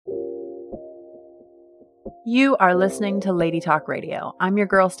You are listening to Lady Talk Radio. I'm your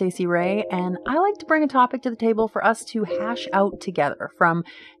girl, Stacey Ray, and I like to bring a topic to the table for us to hash out together, from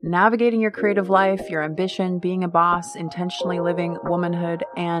navigating your creative life, your ambition, being a boss, intentionally living womanhood,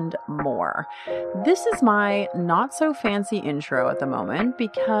 and more. This is my not so fancy intro at the moment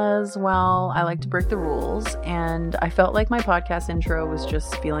because, well, I like to break the rules, and I felt like my podcast intro was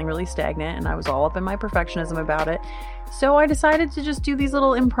just feeling really stagnant, and I was all up in my perfectionism about it. So I decided to just do these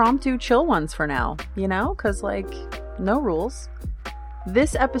little impromptu chill ones for now, because no rules.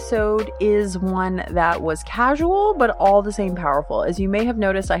 This episode is one that was casual, but all the same powerful. As you may have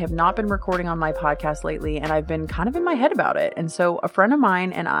noticed, I have not been recording on my podcast lately, and I've been kind of in my head about it. And so a friend of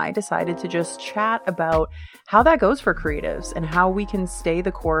mine and I decided to just chat about how that goes for creatives and how we can stay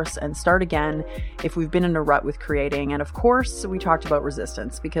the course and start again if we've been in a rut with creating. And of course, we talked about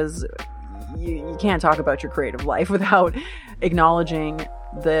resistance, because you can't talk about your creative life without acknowledging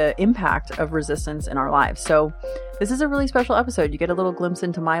the impact of resistance in our lives. So this is a really special episode. You get a little glimpse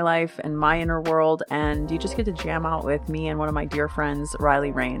into my life and my inner world, and you just get to jam out with me and one of my dear friends,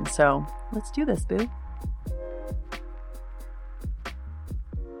 Riley Rain. So let's do this, boo.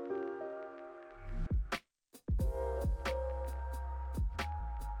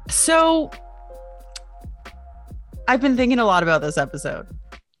 So I've been thinking a lot about this episode.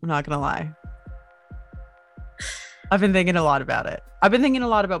 I'm not going to lie. I've been thinking a lot about it. I've been thinking a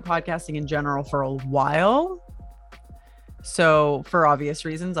lot about podcasting in general for a while. So for obvious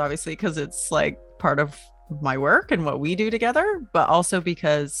reasons, obviously, because it's like part of my work and what we do together, but also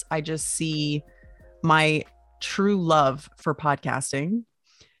because I just see my true love for podcasting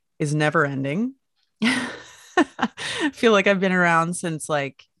is never ending. I feel like I've been around since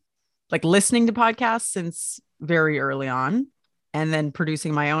like listening to podcasts since very early on. And then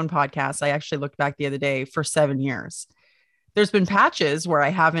producing my own podcast. I actually looked back the other day for 7 years. There's been patches where I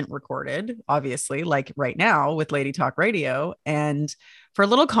haven't recorded, obviously, like right now with Lady Talk Radio. And for a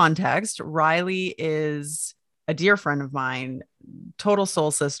little context, Riley is a dear friend of mine, total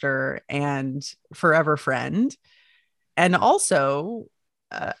soul sister and forever friend. And also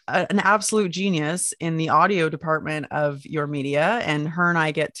an absolute genius in the audio department of Your Media. And her and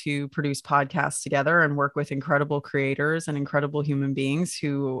I get to produce podcasts together and work with incredible creators and incredible human beings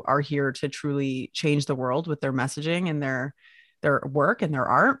who are here to truly change the world with their messaging and their work and their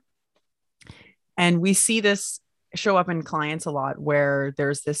art. And we see this show up in clients a lot, where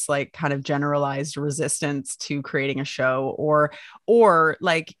there's this like kind of generalized resistance to creating a show, or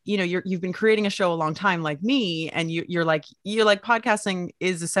like, you've been creating a show a long time, like me, and you're like podcasting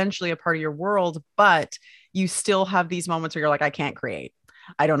is essentially a part of your world, but you still have these moments where you're like, I can't create.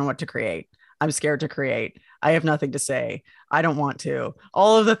 I don't know what to create. I'm scared to create. I have nothing to say. I don't want to,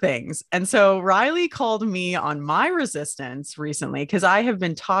 all of the things. And so Riley called me on my resistance recently, because I have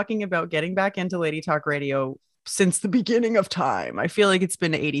been talking about getting back into Lady Talk Radio since the beginning of time. I feel like it's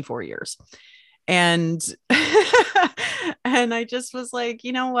been 84 years. And and I just was like,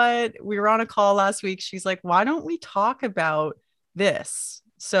 you know what? We were on a call last week. She's like, why don't we talk about this?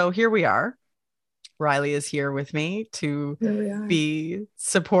 So here we are. Riley is here with me to be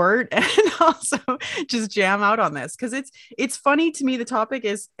support and also just jam out on this, because it's funny to me. The topic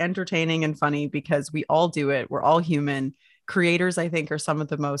is entertaining and funny because we all do it. We're all human. Creators, I think, are some of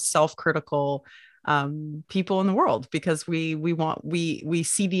the most self-critical people in the world, because we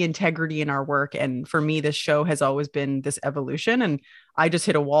see the integrity in our work. And for me, this show has always been this evolution. And I just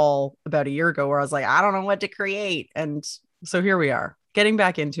hit a wall about a year ago where I was like, I don't know what to create. And so here we are, getting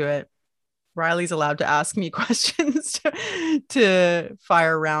back into it. Riley's allowed to ask me questions to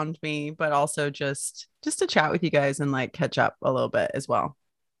fire around me, but also just to chat with you guys and like catch up a little bit as well.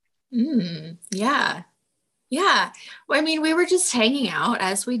 Yeah. Yeah. Well, I mean, we were just hanging out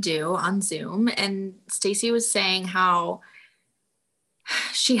as we do on Zoom, and Stacey was saying how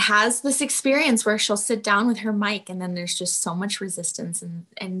she has this experience where she'll sit down with her mic and then there's just so much resistance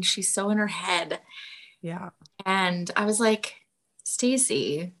and she's so in her head. Yeah. And I was like,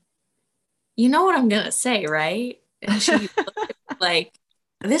 Stacey, you know what I'm going to say, right? And she like,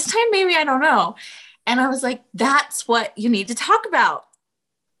 this time, maybe, I don't know. And I was like, that's what you need to talk about.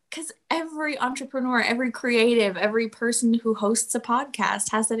 Because every entrepreneur, every creative, every person who hosts a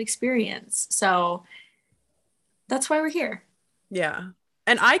podcast has that experience. So that's why we're here. Yeah.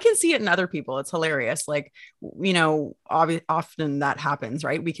 And I can see it in other people. It's hilarious. Like, often that happens,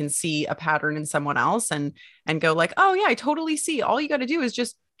 right? We can see a pattern in someone else and go like, oh yeah, I totally see. All you got to do is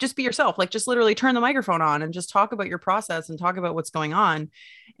just be yourself. Like, just literally turn the microphone on and just talk about your process and talk about what's going on.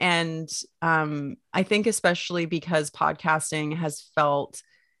 And I think especially because podcasting has felt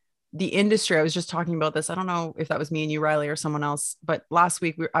the industry, I was just talking about this. I don't know if that was me and you, Riley, or someone else, but last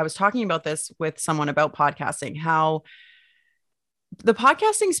week I was talking about this with someone about podcasting, how the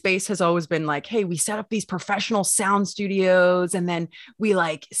podcasting space has always been like, hey, we set up these professional sound studios and then we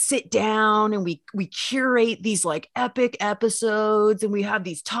like sit down and we curate these like epic episodes and we have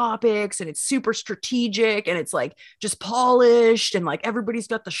these topics and it's super strategic and it's like just polished and like everybody's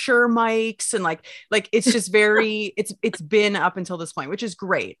got the Shure mics and like it's just very it's been up until this point, which is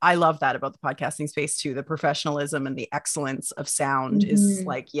great. I love that about the podcasting space too. The professionalism and the excellence of sound is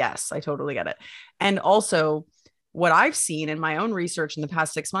like, yes, I totally get it. And also what I've seen in my own research in the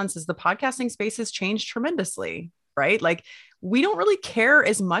past 6 months is the podcasting space has changed tremendously, right? Like we don't really care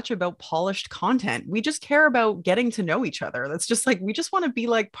as much about polished content. We just care about getting to know each other. That's just like, we just want to be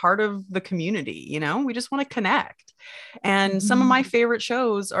like part of the community, you know, we just want to connect. And some of my favorite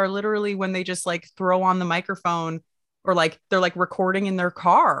shows are literally when they just like throw on the microphone or like, they're like recording in their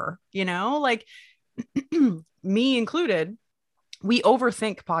car, you know, like me included, we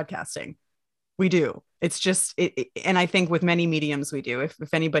overthink podcasting. We do. It's just, and I think with many mediums we do.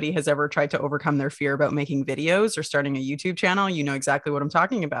 If anybody has ever tried to overcome their fear about making videos or starting a YouTube channel, you know exactly what I'm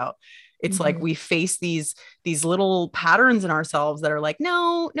talking about. It's like we face these little patterns in ourselves that are like,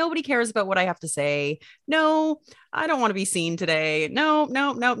 no, nobody cares about what I have to say. No, I don't want to be seen today. No,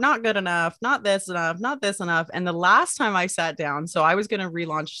 not good enough. Not this enough. Not this enough. And the last time I sat down, so I was going to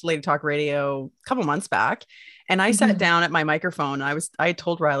relaunch Lady Talk Radio a couple months back, and I sat down at my microphone. I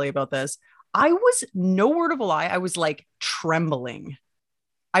told Riley about this. I was, no word of a lie, I was like trembling.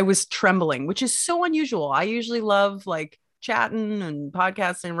 I was trembling, which is so unusual. I usually love like chatting and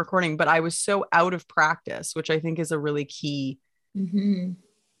podcasting and recording, but I was so out of practice, which I think is a really key. When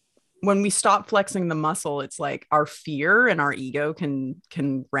we stop flexing the muscle, it's like our fear and our ego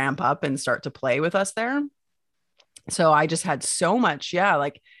can ramp up and start to play with us there. So I just had so much,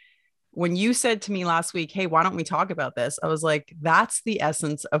 like when you said to me last week, hey, why don't we talk about this? I was like, that's the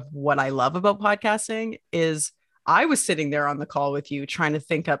essence of what I love about podcasting is I was sitting there on the call with you trying to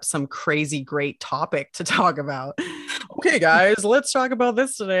think up some crazy great topic to talk about. Okay, guys, let's talk about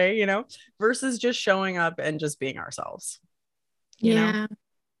this today, you know, versus just showing up and just being ourselves. You know?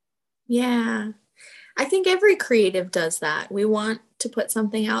 Yeah. I think every creative does that. We want to put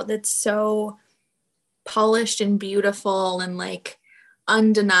something out that's so polished and beautiful and like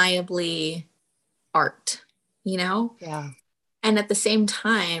undeniably art, you know? Yeah. And at the same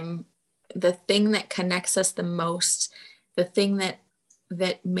time, the thing that connects us the most, the thing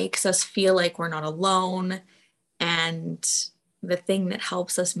that makes us feel like we're not alone, and the thing that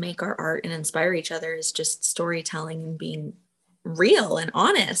helps us make our art and inspire each other is just storytelling and being real and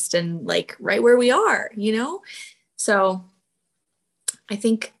honest and like right where we are, you know? So I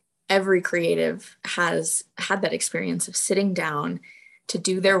think every creative has had that experience of sitting down to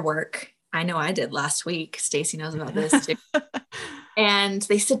do their work. I know I did last week. Stacey knows about this too. And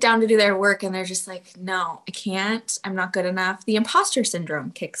they sit down to do their work and they're just like, no, I can't. I'm not good enough. The imposter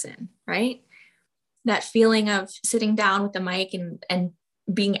syndrome kicks in, right? That feeling of sitting down with the mic and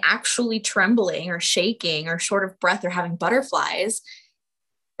being actually trembling or shaking or short of breath or having butterflies.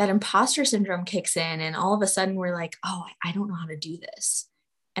 That imposter syndrome kicks in and all of a sudden we're like, oh, I don't know how to do this.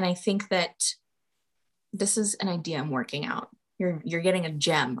 And I think that this is an idea I'm working out. You're getting a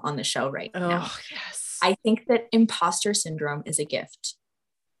gem on the show right now. Oh, yes. I think that imposter syndrome is a gift.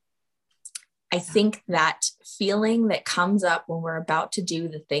 I think that feeling that comes up when we're about to do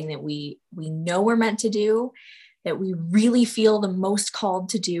the thing that we know we're meant to do, that we really feel the most called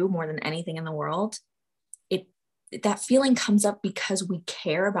to do more than anything in the world, that feeling comes up because we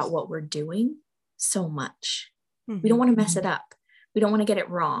care about what we're doing so much. We don't want to mess it up. We don't want to get it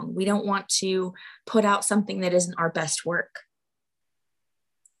wrong. We don't want to put out something that isn't our best work.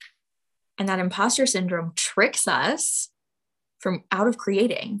 And that imposter syndrome tricks us from out of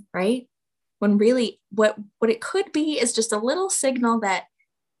creating, right? When really what it could be is just a little signal that,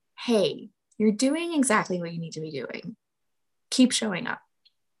 hey, you're doing exactly what you need to be doing. Keep showing up.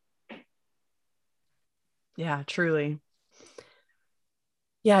 Yeah, truly.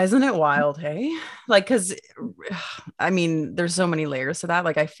 Yeah, isn't it wild, hey? Like, because I mean, there's so many layers to that.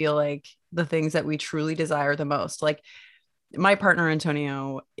 Like, I feel like the things that we truly desire the most, like my partner,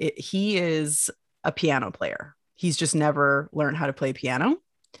 Antonio, he is a piano player. He's just never learned how to play piano.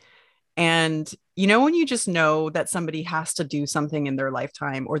 And, you know, when you just know that somebody has to do something in their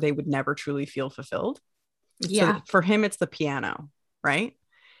lifetime or they would never truly feel fulfilled. Yeah. So for him, it's the piano, right?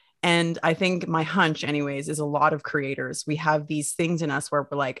 And I think my hunch, anyways, is a lot of creators, we have these things in us where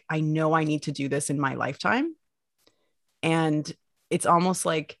we're like, I know I need to do this in my lifetime. And it's almost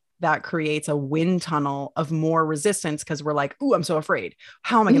like that creates a wind tunnel of more resistance because we're like, ooh, I'm so afraid.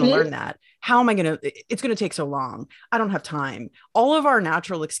 How am I going to learn that? How am I going to, it's going to take so long. I don't have time. All of our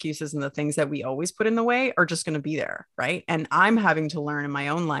natural excuses and the things that we always put in the way are just going to be there. Right. And I'm having to learn in my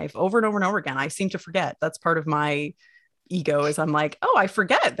own life over and over and over again. I seem to forget. That's part of my ego is I'm like, oh, I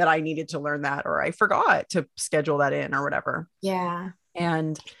forget that I needed to learn that, or I forgot to schedule that in or whatever. Yeah.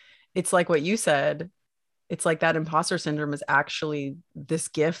 And it's like what you said. It's like that imposter syndrome is actually this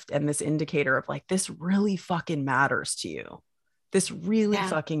gift and this indicator of like, this really fucking matters to you. This really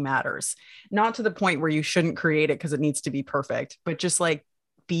fucking matters. Not to the point where you shouldn't create it because it needs to be perfect, but just like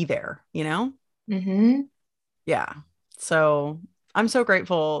be there, you know? Yeah. So I'm so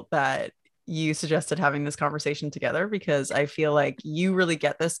grateful that you suggested having this conversation together, because I feel like you really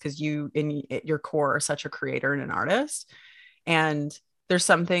get this because you in your core are such a creator and an artist. And there's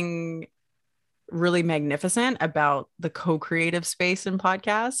something really magnificent about the co-creative space in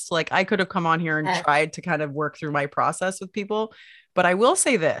podcasts. Like I could have come on here and tried to kind of work through my process with people, but I will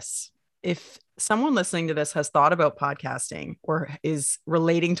say this, if someone listening to this has thought about podcasting or is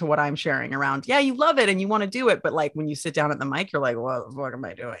relating to what I'm sharing around, yeah, you love it and you want to do it, but like when you sit down at the mic, you're like, what am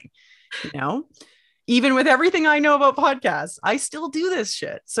I doing? You know, even with everything I know about podcasts, I still do this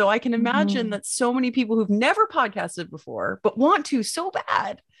shit. So I can imagine that so many people who've never podcasted before, but want to so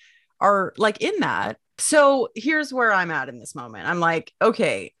bad, are like in that. So here's where I'm at in this moment. I'm like,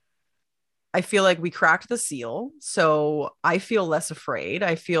 okay, I feel like we cracked the seal. So I feel less afraid.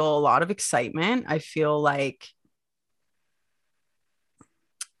 I feel a lot of excitement. I feel like,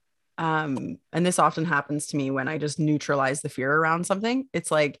 and this often happens to me when I just neutralize the fear around something. It's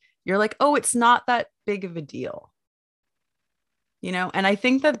like, you're like, oh, it's not that big of a deal, you know? And I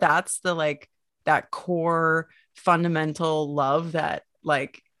think that that's the, like that core fundamental love that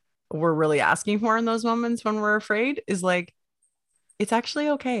like we're really asking for in those moments when we're afraid, is like, it's actually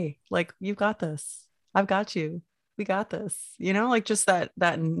okay. Like, you've got this. I've got you. We got this, you know, like just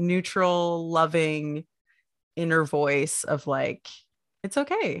that neutral, loving inner voice of like, it's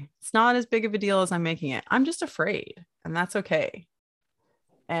okay. It's not as big of a deal as I'm making it. I'm just afraid, and that's okay.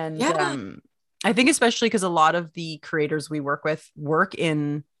 And I think especially because a lot of the creators we work with work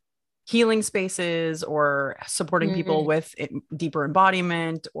in healing spaces or supporting people with deeper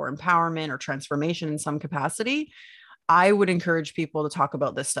embodiment or empowerment or transformation in some capacity, I would encourage people to talk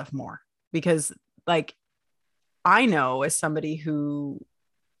about this stuff more, because like I know as somebody who,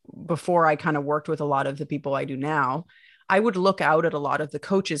 before I kind of worked with a lot of the people I do now, I would look out at a lot of the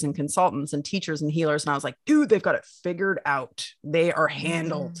coaches and consultants and teachers and healers, and I was like, dude, they've got it figured out. They are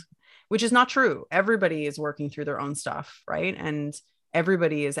handled, which is not true. Everybody is working through their own stuff, right? And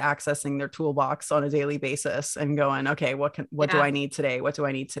everybody is accessing their toolbox on a daily basis and going, okay, what do I need today? What do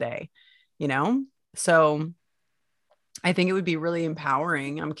I need today? You know? So I think it would be really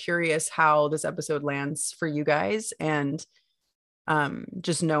empowering. I'm curious how this episode lands for you guys. And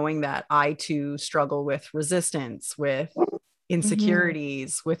just knowing that I too struggle with resistance, with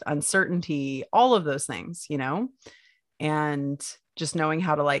insecurities, with uncertainty, all of those things, you know, and just knowing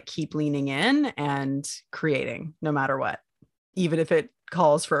how to like keep leaning in and creating no matter what, even if it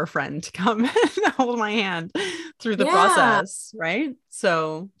calls for a friend to come and hold my hand through the process. Right.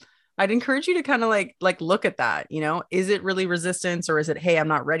 So I'd encourage you to kind of like look at that, you know, is it really resistance, or is it, hey, I'm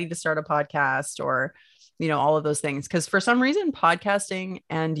not ready to start a podcast, or, you know, all of those things. Cause for some reason, podcasting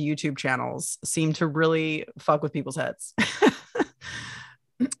and YouTube channels seem to really fuck with people's heads.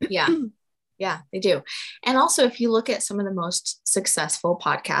 Yeah, they do. And also, if you look at some of the most successful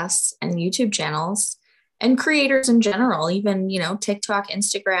podcasts and YouTube channels and creators in general, even, you know, TikTok,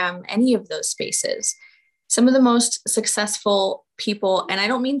 Instagram, any of those spaces, some of the most successful people, and I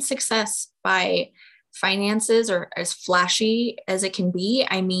don't mean success by finances or as flashy as it can be.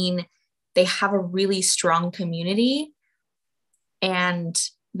 I mean, they have a really strong community and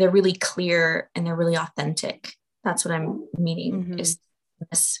they're really clear and they're really authentic. That's what I'm meaning is in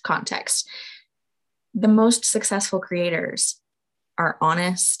this context. The most successful creators are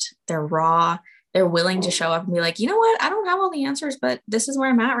honest, they're raw, they're willing to show up and be like, you know what? I don't have all the answers, but this is where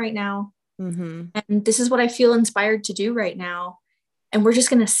I'm at right now. And this is what I feel inspired to do right now. And we're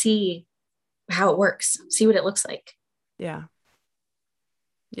just going to see how it works, see what it looks like. Yeah.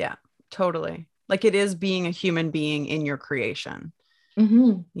 Yeah, totally. Like it is being a human being in your creation.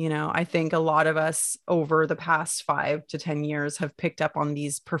 You know, I think a lot of us over the past 5 to 10 years have picked up on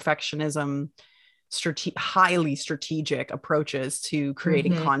these perfectionism, highly strategic approaches to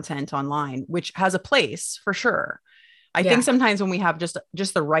creating content online, which has a place for sure. I think sometimes when we have just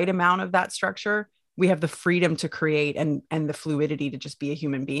the right amount of that structure, we have the freedom to create and the fluidity to just be a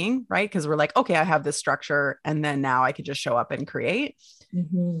human being, right? Because we're like, okay, I have this structure, and then now I could just show up and create.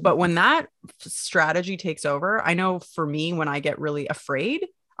 But when that strategy takes over, I know for me, when I get really afraid,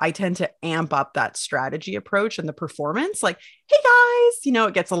 I tend to amp up that strategy approach and the performance. Like, hey guys,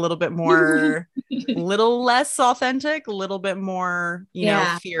 it gets a little bit more, little less authentic, a little bit more,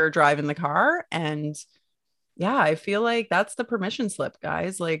 fear driving the car. And yeah, I feel like that's the permission slip,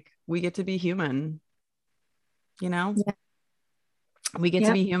 guys. Like, we get to be human, Yeah. we get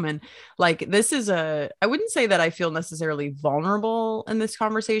to be human. Like, this is I wouldn't say that I feel necessarily vulnerable in this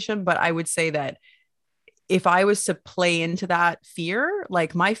conversation, but I would say that if I was to play into that fear,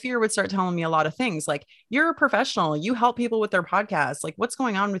 like, my fear would start telling me a lot of things. Like, you're a professional, you help people with their podcasts. Like, what's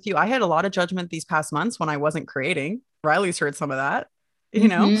going on with you? I had a lot of judgment these past months when I wasn't creating. Riley's heard some of that,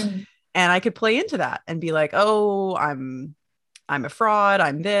 and I could play into that and be like, oh, I'm a fraud.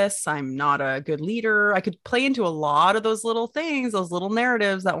 I'm this, I'm not a good leader. I could play into a lot of those little things, those little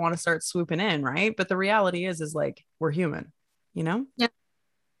narratives that want to start swooping in. Right. But the reality is like, we're human, Yeah.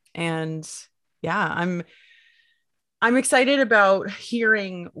 And yeah, I'm excited about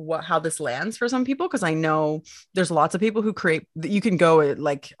hearing how this lands for some people, because I know there's lots of people who create. You can go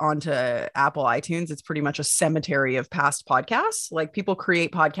like onto Apple iTunes. It's pretty much a cemetery of past podcasts. Like, people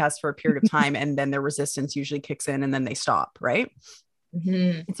create podcasts for a period of time, and then their resistance usually kicks in, and then they stop. Right.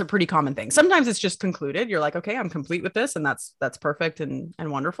 It's a pretty common thing. Sometimes it's just concluded. You're like, okay, I'm complete with this, and that's perfect and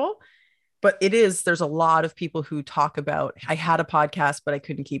wonderful. But there's a lot of people who talk about, I had a podcast, but I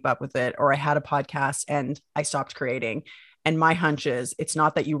couldn't keep up with it. Or I had a podcast and I stopped creating. And my hunch is, it's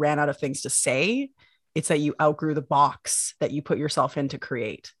not that you ran out of things to say. It's that you outgrew the box that you put yourself in to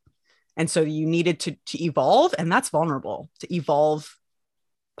create. And so you needed to evolve. And that's vulnerable, to evolve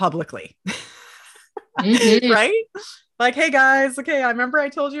publicly. Right? Like, hey guys, okay, I remember I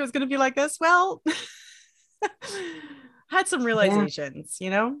told you it was going to be like this. Well, had some realizations,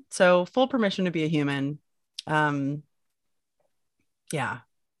 so full permission to be a human. Yeah,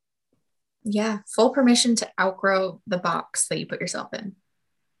 full permission to outgrow the box that you put yourself in.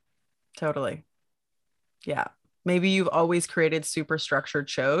 Totally. Yeah, maybe you've always created super structured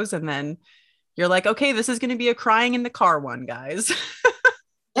shows, and then you're like, okay, this is going to be a crying in the car one, guys.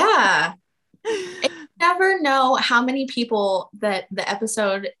 Yeah. You never know how many people that the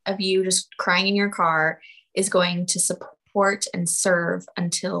episode of you just crying in your car is going to support and serve,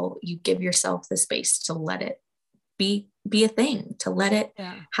 until you give yourself the space to let it be a thing, to let it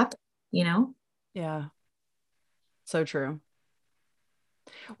happen, Yeah. So true.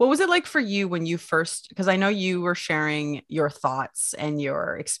 What was it like for you when you first, because I know you were sharing your thoughts and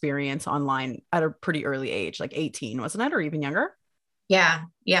your experience online at a pretty early age, like 18, wasn't it? Or even younger? Yeah.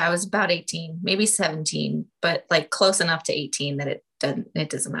 I was about 18, maybe 17, but like close enough to 18 that it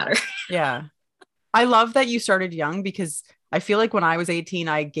doesn't matter. Yeah. I love that you started young, because I feel like when I was 18,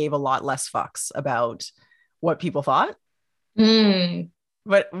 I gave a lot less fucks about what people thought.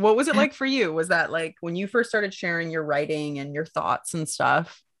 But what was it like for you? Was that like when you first started sharing your writing and your thoughts and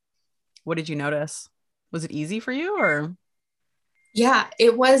stuff? What did you notice? Was it easy for you, or? Yeah,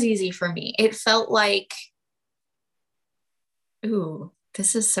 it was easy for me. It felt like, ooh,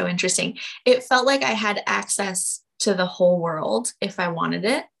 this is so interesting. It felt like I had access to the whole world if I wanted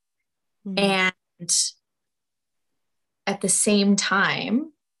it. And at the same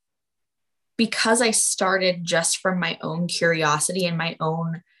time, because I started just from my own curiosity and my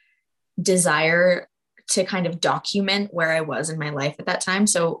own desire to kind of document where I was in my life at that time.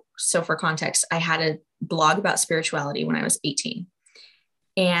 So for context, I had a blog about spirituality when I was 18.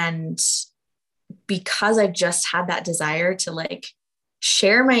 And because I just had that desire to like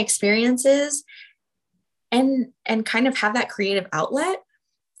share my experiences and kind of have that creative outlet,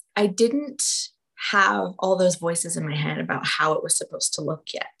 I didn't have all those voices in my head about how it was supposed to look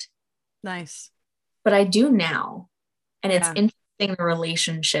yet. Nice. But I do now. And it's interesting, the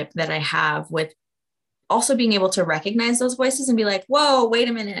relationship that I have with also being able to recognize those voices and be like, whoa, wait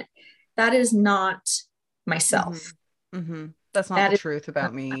a minute. That is not myself. That's not the truth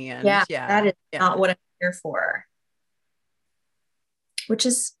about me. And that is not what I'm here for. Which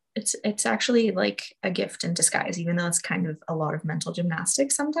is, it's actually like a gift in disguise, even though it's kind of a lot of mental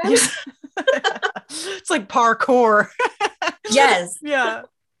gymnastics sometimes. It's like parkour. Yes.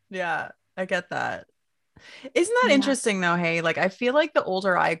 Yeah. I get that. Isn't that interesting though? Hey, like, I feel like the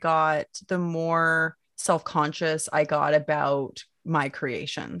older I got, the more self-conscious I got about my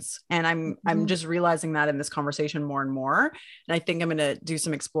creations. And I'm just realizing that in this conversation more and more. And I think I'm going to do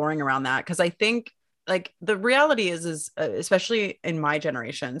some exploring around that. Cause I think like the reality is especially in my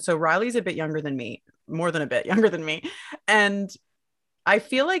generation. So Riley's a bit younger than me, more than a bit younger than me. And I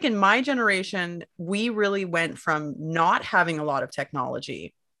feel like in my generation, we really went from not having a lot of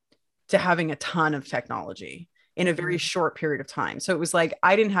technology to having a ton of technology in a very short period of time. So it was like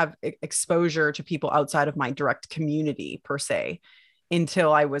I didn't have exposure to people outside of my direct community per se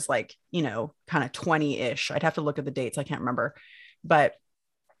until I was like, you know, kind of 20-ish. I'd have to look at the dates. I can't remember. But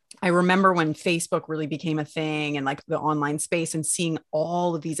I remember when Facebook really became a thing and like the online space and seeing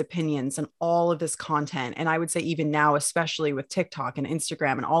all of these opinions and all of this content. And I would say, even now, especially with TikTok and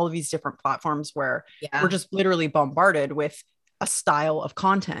Instagram and all of these different platforms where we're Yeah. just literally bombarded with a style of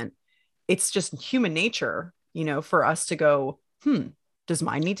content, it's just human nature, you know, for us to go, does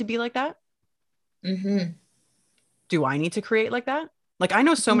mine need to be like that? Mm-hmm. Do I need to create like that? Like, I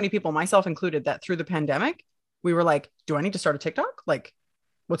know so many people, myself included, that through the pandemic, we were like, do I need to start a TikTok? Like,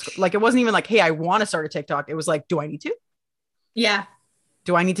 what's like, it wasn't even like, hey, I want to start a TikTok. It was like, do I need to? Yeah.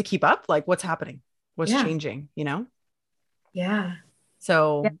 Do I need to keep up? Like, what's happening? What's Yeah. changing? You know? Yeah. Yeah.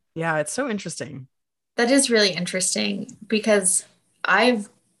 So, yeah, it's so interesting. That is really interesting because I've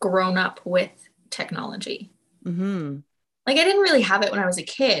grown up with technology. Hmm. Like I didn't really have it when I was a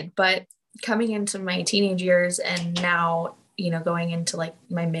kid, but coming into my teenage years and now, going into like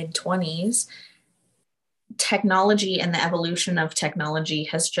my mid 20s, technology and the evolution of technology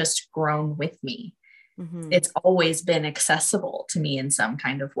has just grown with me. Hmm. It's always been accessible to me in some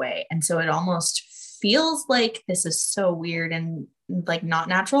kind of way. And so it almost feels like, this is so weird and like not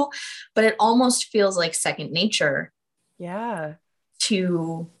natural, but it almost feels like second nature Yeah.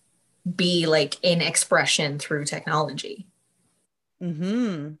 to be like in expression through technology.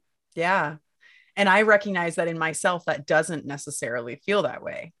 Hmm. Yeah. And I recognize that in myself, that doesn't necessarily feel that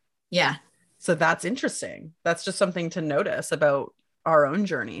way. Yeah. So that's interesting. That's just something to notice about our own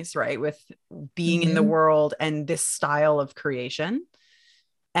journeys, right? With being in the Mm-hmm. world and this style of creation.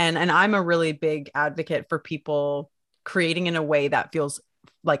 And I'm a really big advocate for people creating in a way that feels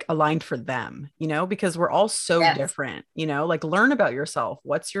like aligned for them, you know, because we're all so Yes. different, you know, like learn about yourself.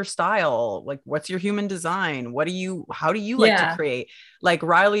 What's your style? Like, what's your human design? How do you like to Yeah. create? Like,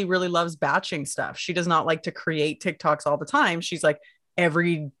 Riley really loves batching stuff. She does not like to create TikToks all the time. She's like,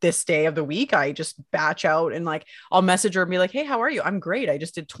 every this day of the week, I just batch out and like, I'll message her and be like, hey, how are you? I'm great. I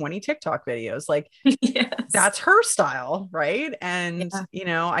just did 20 TikTok videos. Like, Yes. that's her style, right? And Yeah. you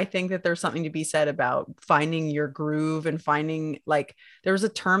know, I think that there's something to be said about finding your groove and finding, like, there was a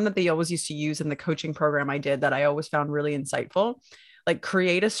term that they always used to use in the coaching program I did that I always found really insightful, like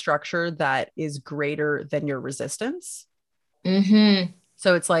create a structure that is greater than your resistance. Mm-hmm.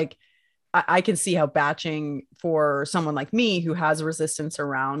 So it's like, I can see how batching for someone like me who has a resistance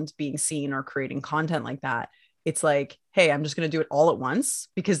around being seen or creating content like that, it's like, hey, I'm just going to do it all at once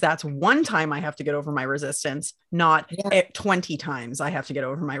because that's one time I have to get over my resistance, not Yeah. 20 times I have to get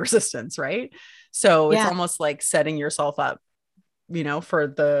over my resistance, right? So it's Yeah. almost like setting yourself up, you know, for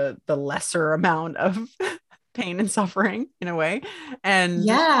the lesser amount of pain and suffering in a way, and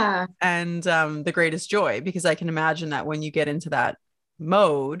Yeah. the greatest joy, because I can imagine that when you get into that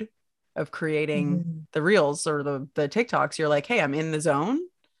mode of creating Mm-hmm. the reels or the TikToks, you're like, hey, I'm in the zone,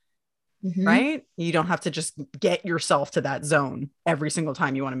 Mm-hmm. right? You don't have to just get yourself to that zone every single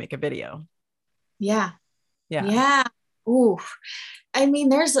time you want to make a video. Yeah. Yeah. Yeah. Ooh. I mean,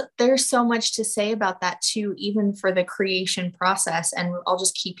 there's so much to say about that too, even for the creation process. And I'll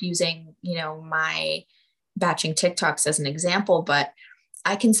just keep using, my batching TikToks as an example, but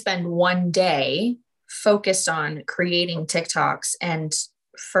I can spend one day focused on creating TikToks. And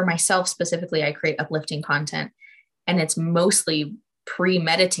for myself specifically, I create uplifting content and it's mostly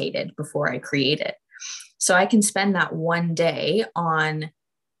premeditated before I create it. So I can spend that one day on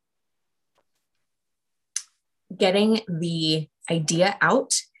getting the idea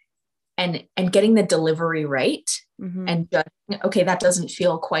out and getting the delivery right, Mm-hmm. and judging, okay, that doesn't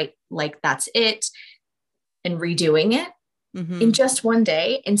feel quite like that's it, and redoing it in Mm-hmm. just one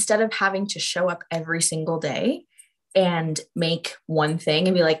day instead of having to show up every single day and make one thing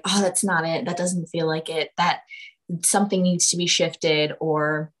and be like, oh, that's not it, that doesn't feel like it, that something needs to be shifted,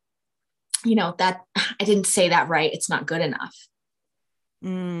 or that I didn't say that right, it's not good enough. So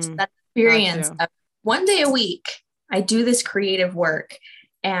Mm, that got experience you. of one day a week, I do this creative work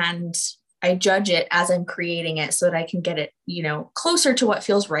and I judge it as I'm creating it so that I can get it, closer to what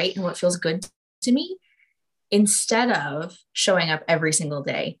feels right and what feels good to me, instead of showing up every single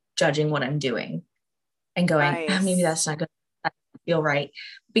day, judging what I'm doing and going, maybe Nice. that's not good. That doesn't feel right.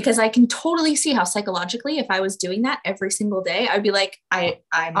 Because I can totally see how psychologically, if I was doing that every single day, I'd be like, I'm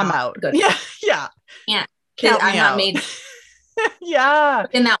I'm not out. good. Yeah. Yeah. Yeah. Because Count me I'm not out. made Yeah.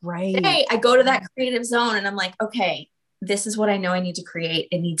 in that Right. day. I go to that creative zone and I'm like, okay, this is what I know I need to create.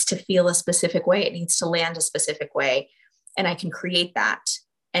 It needs to feel a specific way. It needs to land a specific way. and I can create that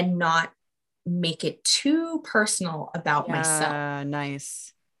and not make it too personal about myself.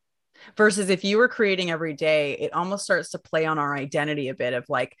 Nice. Versus if you were creating every day, it almost starts to play on our identity a bit of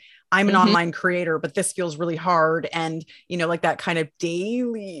like, I'm an online creator, but this feels really hard. And, you know, like that kind of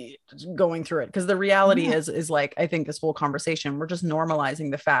daily going through it. Cause the reality is like, I think this whole conversation, we're just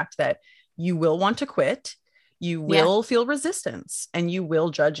normalizing the fact that you will want to quit. You will feel resistance and you will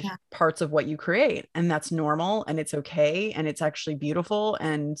judge parts of what you create. And that's normal and it's okay. And it's actually beautiful,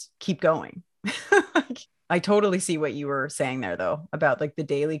 and keep going. I totally see what you were saying there though, about like the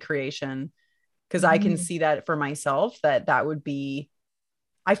daily creation. Cause I can see that for myself, that would be,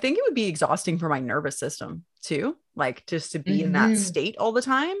 I think it would be exhausting for my nervous system too. Like just to be in that state all the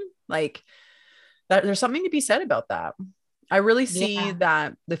time. Like that there's something to be said about that. I really see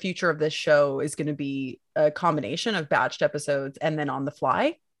that the future of this show is going to be a combination of batched episodes and then on the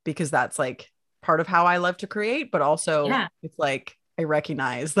fly, because that's like part of how I love to create, but also it's like, I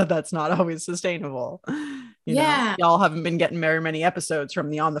recognize that that's not always sustainable. You know, y'all haven't been getting very many episodes from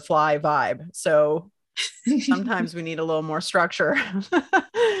the on the fly vibe. So sometimes we need a little more structure.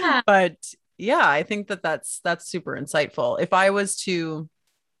 But yeah, I think that's super insightful. If I was to,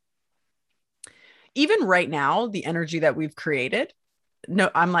 even right now, the energy that we've created, no,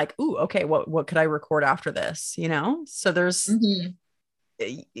 I'm like, ooh, okay, what could I record after this? You know, so there's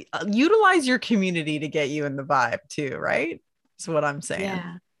utilize your community to get you in the vibe too, right? That's what I'm saying.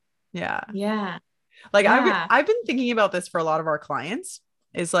 Yeah. Like I've been thinking about this for a lot of our clients,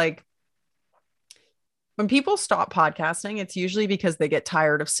 is like, when people stop podcasting, it's usually because they get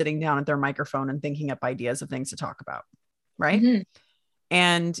tired of sitting down at their microphone and thinking up ideas of things to talk about. Right.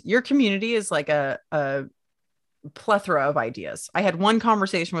 And your community is like a plethora of ideas. I had one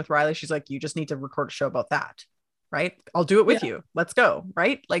conversation with Riley. She's like, you just need to record a show about that. Right. I'll do it with you. Let's go.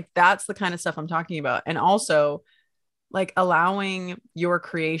 Right. Like that's the kind of stuff I'm talking about. And also like allowing your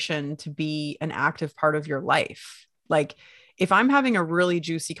creation to be an active part of your life. Like if I'm having a really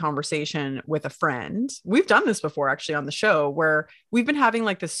juicy conversation with a friend, we've done this before actually on the show, where we've been having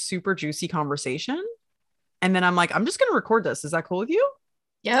like this super juicy conversation. And then I'm like, I'm just going to record this. Is that cool with you?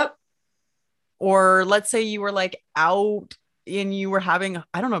 Yep. Or let's say you were like out and you were having,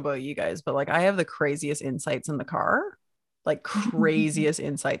 I don't know about you guys, but like I have the craziest insights in the car, like craziest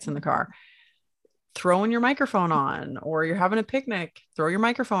insights in the car. Throwing your microphone on, or you're having a picnic, throw your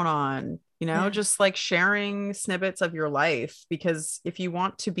microphone on, you know, just like sharing snippets of your life. Because if you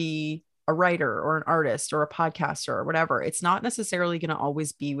want to be a writer or an artist or a podcaster or whatever, it's not necessarily going to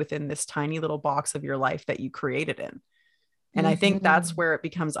always be within this tiny little box of your life that you created in. And I think that's where it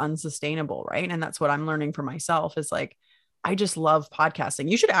becomes unsustainable. Right. And that's what I'm learning for myself is like, I just love podcasting.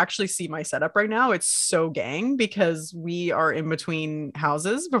 You should actually see my setup right now. It's so gang because we are in between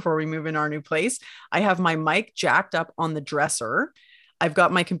houses before we move in our new place. I have my mic jacked up on the dresser. I've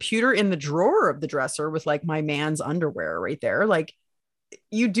got my computer in the drawer of the dresser with like my man's underwear right there. Like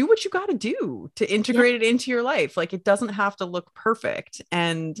you do what you got to do to integrate it into your life. Like it doesn't have to look perfect.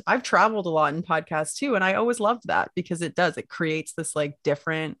 And I've traveled a lot in podcasts too. And I always loved that because it creates this like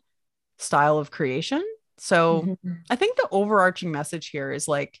different style of creation. So I think the overarching message here is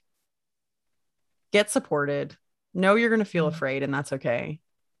like, get supported. Know you're going to feel afraid, and that's okay.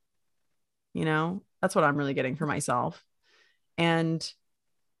 You know, that's what I'm really getting for myself. And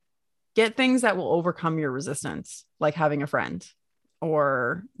get things that will overcome your resistance, like having a friend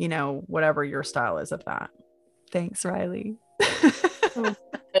or, you know, whatever your style is of that. Thanks, Riley.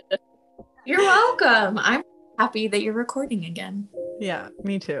 You're welcome. I'm happy that you're recording again. Yeah,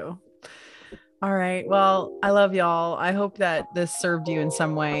 me too. All right. Well, I love y'all. I hope that this served you in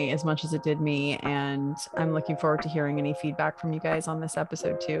some way as much as it did me. And I'm looking forward to hearing any feedback from you guys on this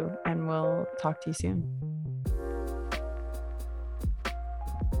episode too. And we'll talk to you soon.